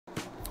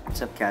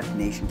What's up, Captain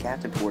Nation?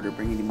 Captain Porter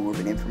bringing you more of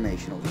an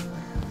informational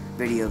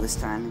video this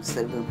time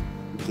instead of a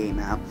game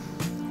app.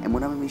 And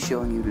what I'm going to be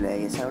showing you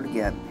today is how to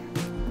get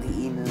the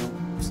Emu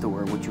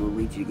store, which will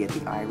lead you to get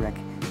the iRec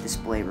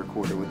display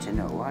recorder, which I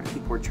know a lot of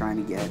people are trying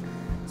to get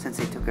since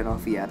they took it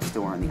off the App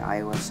Store on the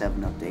iOS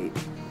 7 update.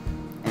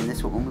 And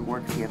this will only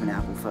work if you have an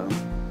Apple phone,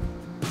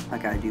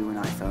 like I do an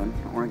iPhone,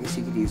 or I guess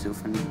you could use it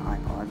from an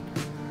iPod.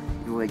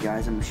 Either way,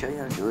 guys, I'm going to show you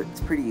how to do it. It's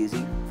pretty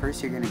easy.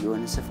 First, you're going to go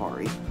into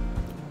Safari,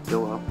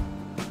 go up,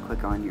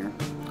 click on your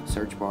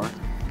search bar,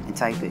 and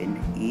type in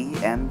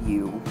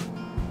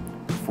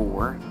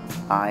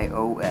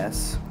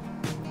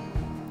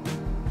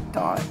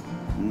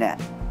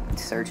emu4ios.net.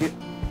 Search it,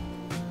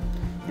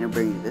 and it'll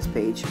bring you to this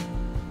page.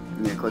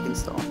 I'm going to click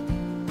install,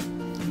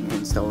 and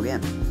install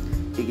again.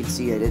 You can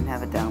see I didn't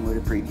have it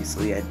downloaded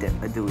previously. I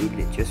deleted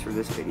it just for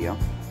this video.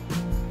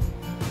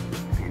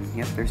 And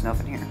yep, there's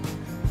nothing here.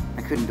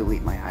 I couldn't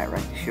delete my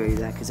iRec to show you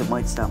that because it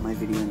might stop my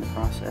video in the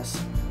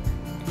process.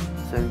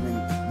 So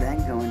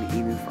then go into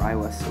Emu for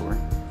iOS store,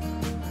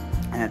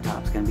 and at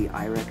top is going to be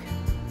iRec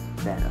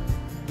Beta.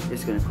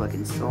 Just going to click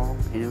install,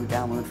 and it'll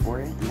download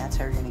for it, and that's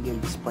how you're going to get a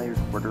display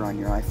recorder on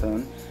your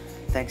iPhone.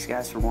 Thanks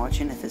guys for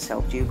watching. If this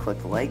helped you, click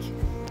the like.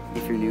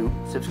 If you're new,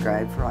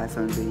 subscribe for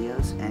iPhone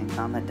videos, and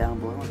comment down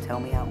below and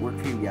tell me how it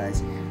worked for you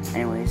guys.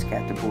 Anyways,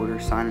 Captain Porter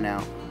signing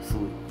out.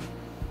 Salute.